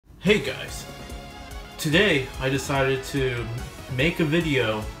Hey guys, today I decided to make a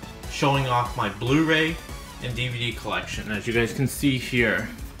video showing off my Blu-ray and DVD collection, as you guys can see here.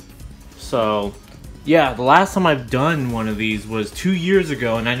 So yeah, the last time I've done one of these was 2 years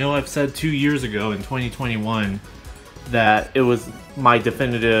ago, and I know I've said 2 years ago in 2021 that it was my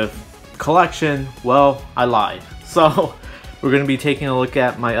definitive collection. Well, I lied. So we're going to be taking a look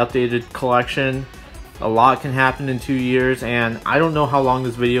at my updated collection. A lot can happen in 2 years, and I don't know how long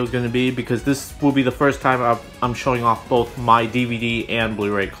this video is going to be because this will be the first time I'm showing off both my DVD and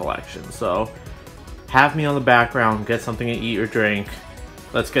Blu-ray collection. So have me on the background, get something to eat or drink.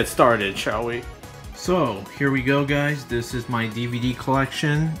 Let's get started, shall we? So here we go, guys. This is my DVD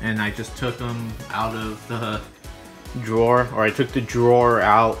collection, and I just took them out of the drawer, or I took the drawer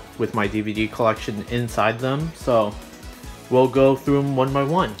out with my DVD collection inside them. So we'll go through them one by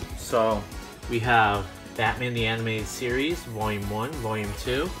one. So we have Batman the Animated Series, Volume 1, Volume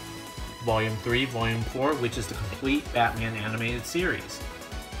 2, Volume 3, Volume 4, which is the complete Batman Animated Series.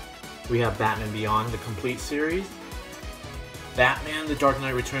 We have Batman Beyond, the complete series. Batman The Dark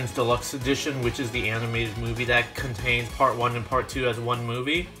Knight Returns Deluxe Edition, which is the animated movie that contains Part 1 and Part 2 as one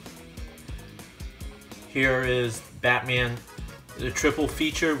movie. Here is Batman the Triple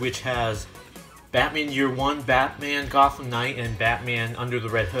Feature, which has Batman Year 1, Batman Gotham Knight, and Batman Under the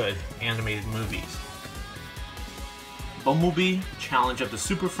Red Hood animated movies. Bumblebee, Challenge of the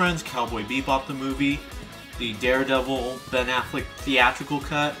Super Friends, Cowboy Bebop the movie, the Daredevil Ben Affleck theatrical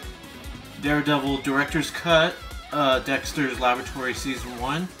cut, Daredevil director's cut, Dexter's Laboratory Season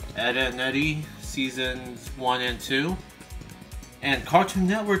 1, Ed, Edd n Eddy Seasons 1 and 2, and Cartoon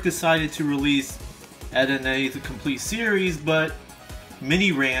Network decided to release Ed, Edd n Eddy the complete series, but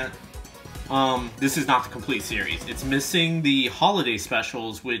mini rant, this is not the complete series. It's missing the holiday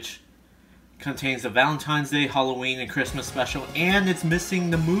specials, which contains the Valentine's Day, Halloween, and Christmas special, and it's missing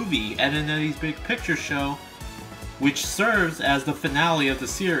the movie, Ed, Edd n Eddy's Big Picture Show, which serves as the finale of the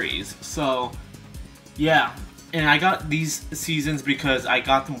series. So, yeah. And I got these seasons because I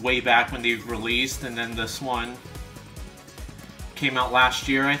got them way back when they released, and then this one came out last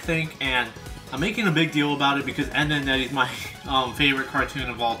year, I think, and I'm making a big deal about it because Ed, Edd n Eddy is my favorite cartoon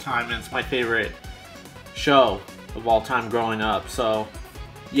of all time, and it's my favorite show of all time growing up. So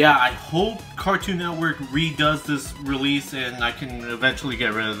yeah, I hope Cartoon Network redoes this release and I can eventually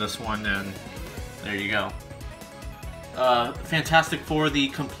get rid of this one, and there you go. Fantastic Four, the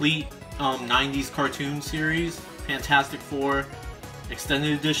complete 90s cartoon series. Fantastic Four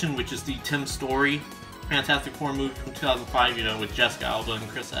Extended Edition, which is the Tim Story Fantastic Four movie from 2005, you know, with Jessica Alba and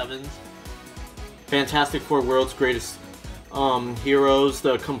Chris Evans. Fantastic Four World's Greatest Heroes,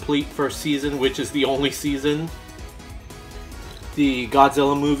 the complete first season, which is the only season. The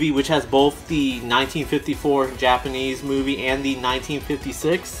Godzilla movie, which has both the 1954 Japanese movie and the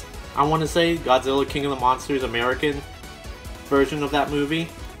 1956, I want to say, Godzilla King of the Monsters American version of that movie.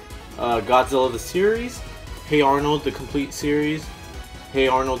 Godzilla the series. Hey Arnold, the complete series. Hey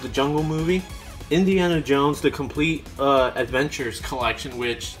Arnold, the Jungle movie. Indiana Jones, the complete Adventures collection,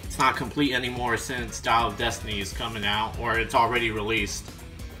 which it's not complete anymore since Dial of Destiny is coming out, or it's already released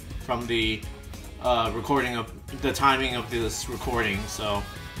from the recording of the timing of this recording. So,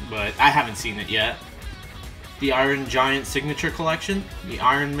 but I haven't seen it yet. The Iron Giant Signature Collection, the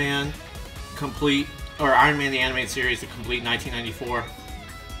Iron Man complete, or Iron Man the Animated Series, the complete 1994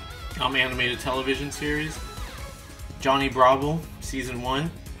 animated television series. Johnny Bravo Season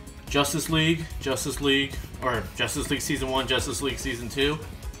 1. Justice League Season 1, Justice League Season 2,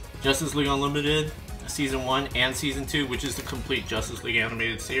 Justice League Unlimited Season 1 and Season 2, which is the complete Justice League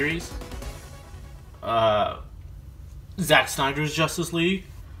animated series. Zack Snyder's Justice League,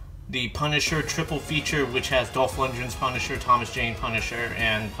 the Punisher triple feature, which has Dolph Lundgren's Punisher, Thomas Jane Punisher,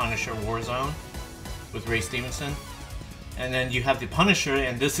 and Punisher Warzone with Ray Stevenson. And then you have the Punisher,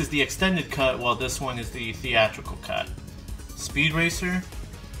 and this is the extended cut, while this one is the theatrical cut. Speed Racer,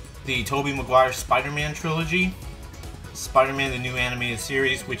 the Tobey Maguire Spider-Man trilogy, Spider-Man the New Animated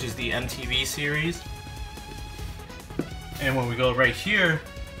Series, which is the MTV series. And when we go right here,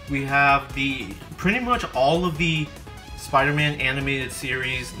 we have the pretty much all of the Spider-Man animated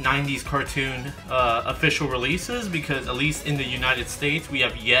series 90s cartoon official releases, because at least in the United States we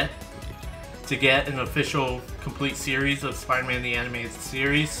have yet to get an official complete series of Spider-Man the Animated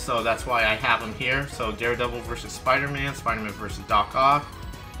Series, so that's why I have them here. So Daredevil vs. Spider-Man, Spider-Man vs. Doc Ock,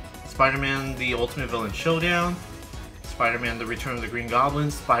 Spider-Man the Ultimate Villain Showdown, Spider-Man the Return of the Green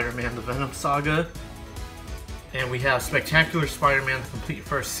Goblin, Spider-Man the Venom Saga, and we have Spectacular Spider-Man the complete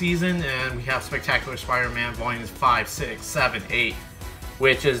first season, and we have Spectacular Spider-Man Volumes 5, 6, 7, 8,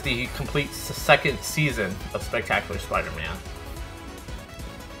 which is the complete second season of Spectacular Spider-Man.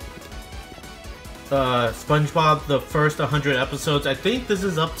 SpongeBob, the first 100 episodes. I think this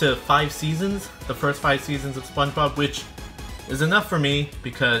is up to 5 seasons, the first 5 seasons of SpongeBob, which is enough for me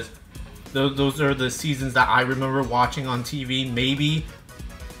because those are the seasons that I remember watching on TV. Maybe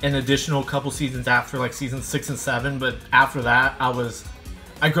an additional couple seasons after, like season 6 and 7, but after that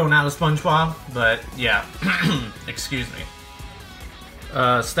I'd grown out of SpongeBob. But yeah, excuse me.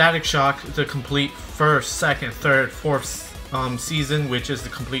 Static Shock, the complete first, second, third, fourth season, which is the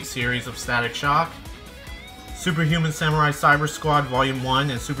complete series of Static Shock. Superhuman Samurai Cyber Squad Volume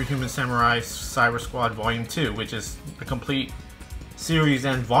 1 and Superhuman Samurai Cyber Squad Volume 2, which is the complete series.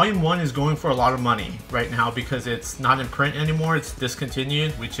 And Volume 1 is going for a lot of money right now because it's not in print anymore, it's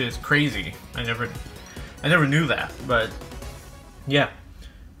discontinued, which is crazy. I never knew that, but yeah.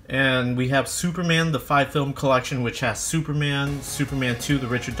 And we have Superman, the 5-film collection, which has Superman, Superman 2, the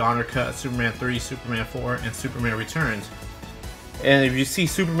Richard Donner cut, Superman 3, Superman 4, and Superman Returns. And if you see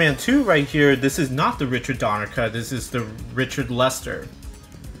Superman 2 right here, this is not the Richard Donner cut, this is the Richard Lester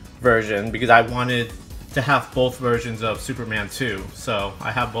version, because I wanted to have both versions of Superman 2. So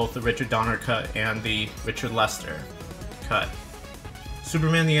I have both the Richard Donner cut and the Richard Lester cut.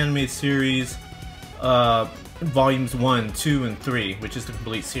 Superman the Animated Series, Volumes 1, 2, and 3, which is the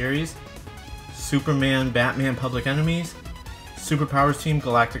complete series. Superman, Batman, Public Enemies. Superpowers Team,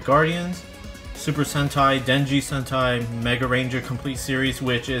 Galactic Guardians. Super Sentai, Denji Sentai, Mega Ranger Complete Series,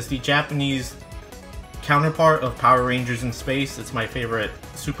 which is the Japanese counterpart of Power Rangers in Space. It's my favorite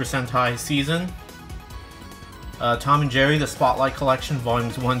Super Sentai season. Tom and Jerry, the Spotlight Collection,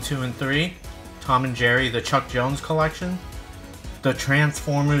 Volumes 1, 2, and 3. Tom and Jerry, the Chuck Jones Collection. The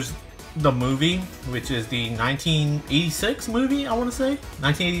Transformers, the movie, which is the 1986 movie, I want to say.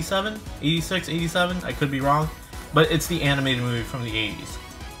 1987? 86, 87? I could be wrong. But it's the animated movie from the 80s.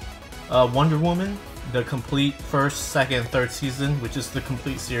 Wonder Woman, the complete first, second, third season, which is the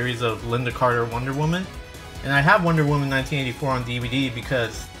complete series of Linda Carter Wonder Woman. And I have Wonder Woman 1984 on DVD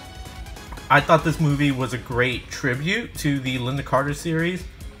because I thought this movie was a great tribute to the Linda Carter series.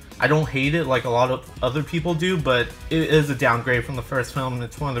 I don't hate it like a lot of other people do, but it is a downgrade from the first film, and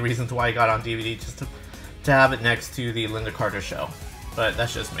it's one of the reasons why I got on DVD, just to have it next to the Linda Carter show. But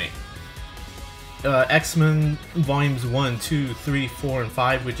that's just me. X-Men Volumes 1, 2, 3, 4, and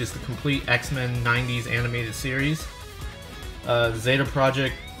 5, which is the complete X-Men 90s animated series. Zeta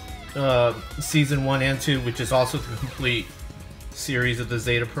Project Season 1 and 2, which is also the complete series of the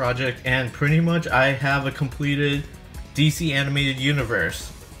Zeta Project. And pretty much I have a completed DC Animated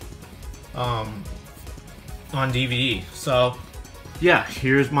Universe on DVD. So yeah,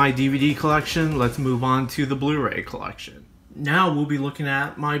 here's my DVD collection. Let's move on to the Blu-ray collection. Now we'll be looking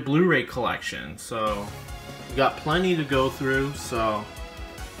at my Blu-ray collection. So we got plenty to go through, so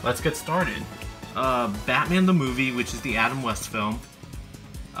let's get started. Batman the movie, which is the Adam West film.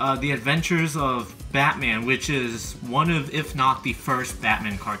 The Adventures of Batman, which is one of, if not the first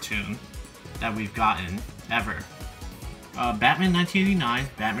Batman cartoon that we've gotten ever. Batman 1989,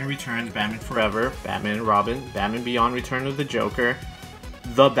 Batman Returns, Batman Forever, Batman and Robin, Batman Beyond Return of the Joker,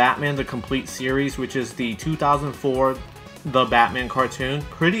 The Batman the Complete Series, which is the 2004 The Batman cartoon.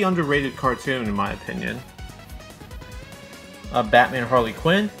 Pretty underrated cartoon in my opinion. Batman Harley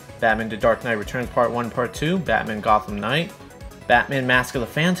Quinn, Batman The Dark Knight Returns Part 1, Part 2, Batman Gotham Knight, Batman Mask of the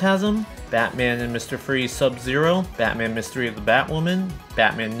Phantasm, Batman and Mr. Freeze Sub-Zero, Batman Mystery of the Batwoman,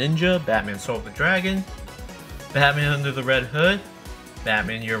 Batman Ninja, Batman Soul of the Dragon, Batman Under the Red Hood,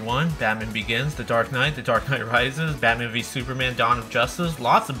 Batman Year One, Batman Begins, The Dark Knight Rises, Batman v Superman Dawn of Justice,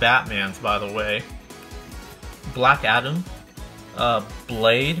 lots of Batmans by the way, Black Adam,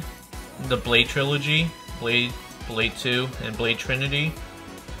 Blade, the Blade Trilogy, Blade 2, and Blade Trinity.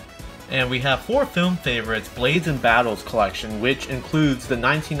 And we have 4 film favorites, Blades and Battles Collection, which includes the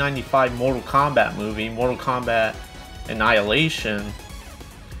 1995 Mortal Kombat movie, Mortal Kombat Annihilation,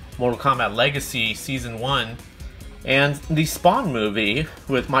 Mortal Kombat Legacy Season 1, and the Spawn movie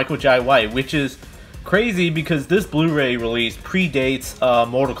with Michael Jai White, which is crazy because this Blu-ray release predates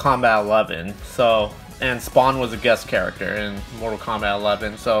Mortal Kombat 11, so, and Spawn was a guest character in Mortal Kombat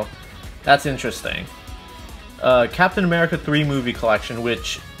 11, so that's interesting. Captain America 3 movie collection,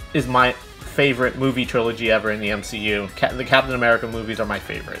 which is my favorite movie trilogy ever in the MCU. The Captain America movies are my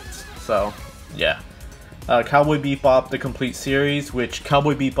favorites, so yeah. Cowboy Bebop, the complete series, which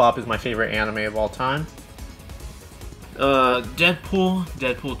Cowboy Bebop is my favorite anime of all time.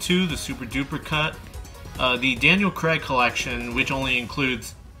 Deadpool 2, the Super Duper cut. The Daniel Craig collection, which only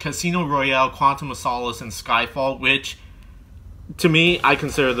includes Casino Royale, Quantum of Solace, and Skyfall, which, to me, I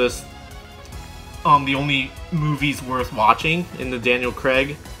consider this the only movies worth watching in the Daniel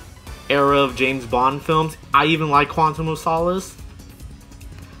Craig era of James Bond films. I even like Quantum of Solace.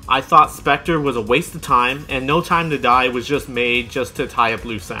 I thought Spectre was a waste of time, and No Time to Die was just made just to tie up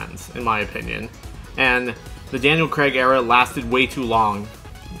loose ends, in my opinion. And the Daniel Craig era lasted way too long.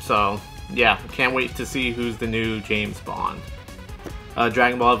 So, yeah, can't wait to see who's the new James Bond.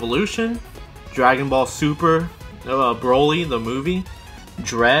 Dragon Ball Evolution, Dragon Ball Super, Broly, the movie,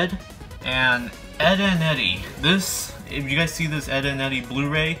 Dread, and Ed and Eddie. This, if you guys see this Ed and Eddie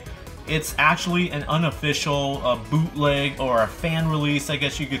Blu-ray, it's actually an unofficial bootleg or a fan release, I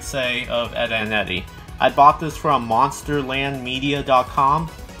guess you could say, of Ed and Eddie. I bought this from monsterlandmedia.com.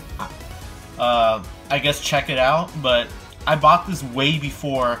 I guess check it out, but I bought this way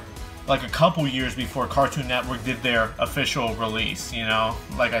before, like a couple years before Cartoon Network did their official release, you know?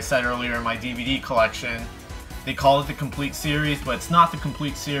 Like I said earlier in my DVD collection, they call it the complete series, but it's not the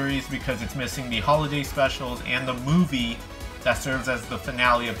complete series because it's missing the holiday specials and the movie that serves as the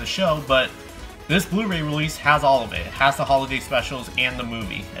finale of the show. But this Blu-ray release has all of it. It has the holiday specials and the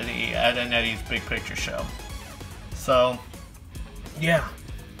movie, Ed and Eddie's Big Picture Show. So, yeah.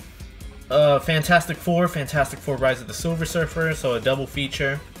 Fantastic Four Rise of the Silver Surfer, so a double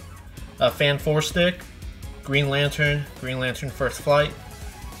feature. Fan 4-Stick, Green Lantern First Flight.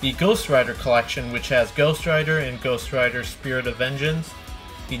 The Ghost Rider Collection, which has Ghost Rider and Ghost Rider Spirit of Vengeance.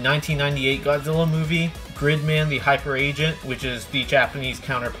 The 1998 Godzilla movie, Gridman the Hyper Agent, which is the Japanese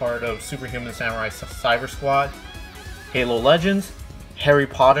counterpart of Superhuman Samurai Cyber Squad. Halo Legends, Harry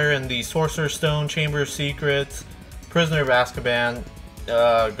Potter and the Sorcerer's Stone, Chamber of Secrets, Prisoner of Azkaban,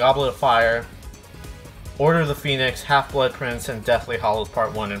 Goblet of Fire, Order of the Phoenix, Half-Blood Prince, and Deathly Hallows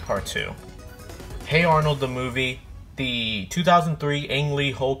Part 1 and Part 2. Hey Arnold the movie, the 2003 Ang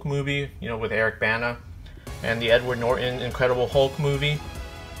Lee Hulk movie, you know, with Eric Bana, and the Edward Norton Incredible Hulk movie,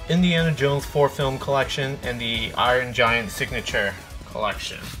 Indiana Jones 4-film collection, and the Iron Giant Signature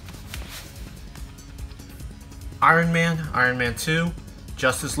collection. Iron Man 2,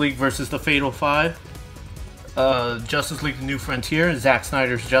 Justice League vs. the Fatal 5, Justice League The New Frontier, Zack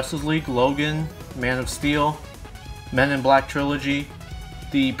Snyder's Justice League, Logan, Man of Steel, Men in Black Trilogy,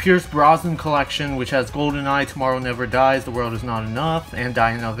 the Pierce Brosnan collection, which has GoldenEye, Tomorrow Never Dies, The World Is Not Enough, and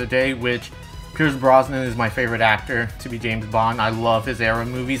Die Another Day, which Pierce Brosnan is my favorite actor to be James Bond. I love his era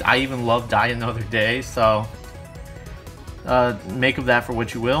movies. I even love Die Another Day, so make of that for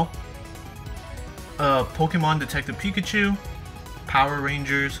what you will. Pokemon Detective Pikachu, Power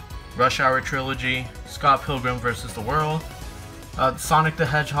Rangers, Rush Hour Trilogy, Scott Pilgrim vs. the World, Sonic the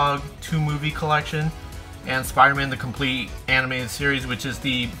Hedgehog 2 movie collection, and Spider-Man the Complete Animated Series, which is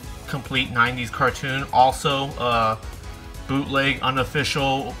the complete 90s cartoon. Also bootleg,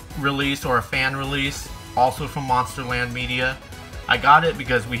 unofficial release or a fan release, also from Monsterland Media. I got it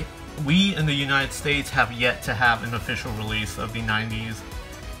because we in the United States have yet to have an official release of the 90s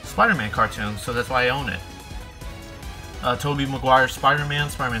Spider-Man cartoon, so that's why I own it. Tobey Maguire's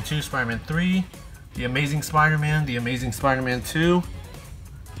Spider-Man, Spider-Man 2, Spider-Man 3, The Amazing Spider-Man, The Amazing Spider-Man 2,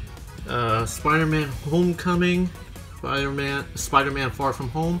 Spider-Man Homecoming, Spider-Man Far From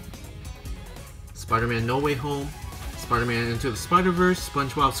Home, Spider-Man No Way Home, Spider-Man Into the Spider-Verse,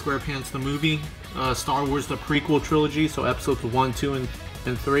 SpongeBob SquarePants the movie, Star Wars the prequel trilogy, so episodes 1, 2,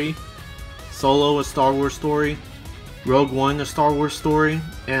 and 3, Solo, A Star Wars Story, Rogue One, A Star Wars Story,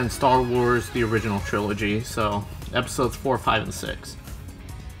 and Star Wars the original trilogy, so episodes 4, 5, and 6.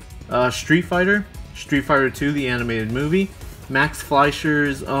 Street Fighter 2, the animated movie, Max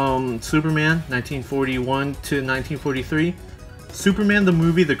Fleischer's Superman, 1941 to 1943, Superman the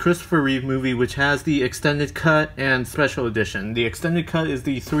movie, the Christopher Reeve movie, which has the extended cut and special edition. The extended cut is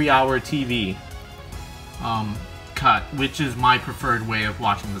the 3-hour TV cut, which is my preferred way of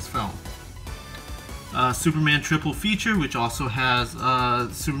watching this film. Superman triple feature, which also has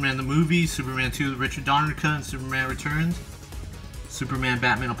Superman the movie, Superman 2 the Richard Donner cut, and Superman Returns. Superman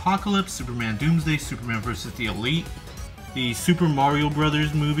Batman Apocalypse, Superman Doomsday, Superman vs. the Elite, the Super Mario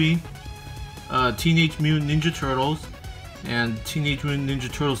Brothers movie, Teenage Mutant Ninja Turtles, and Teenage Mutant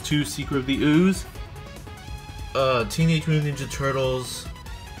Ninja Turtles 2 Secret of the Ooze, Teenage Mutant Ninja Turtles,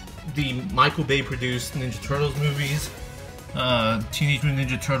 the Michael Bay produced Ninja Turtles movies, Teenage Mutant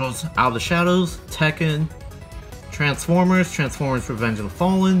Ninja Turtles Out of the Shadows, Tekken, Transformers, Transformers Revenge of the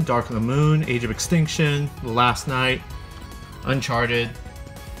Fallen, Dark of the Moon, Age of Extinction, The Last Knight, Uncharted,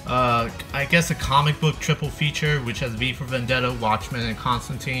 I guess a comic book triple feature, which has V for Vendetta, Watchmen, and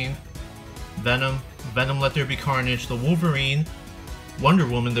Constantine, Venom, Let There Be Carnage, The Wolverine, Wonder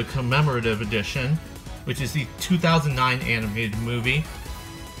Woman, the commemorative edition, which is the 2009 animated movie,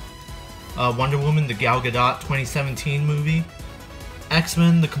 Wonder Woman, the Gal Gadot 2017 movie,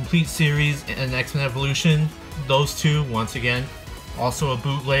 X-Men, the complete series, and X-Men Evolution, those two, once again, also a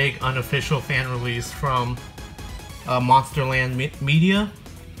bootleg, unofficial fan release from Monsterland Media,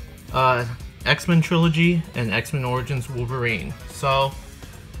 X-Men Trilogy, and X-Men Origins Wolverine. So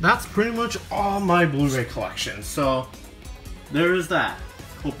that's pretty much all my Blu-ray collection. So there is that.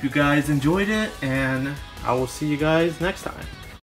 Hope you guys enjoyed it, and I will see you guys next time.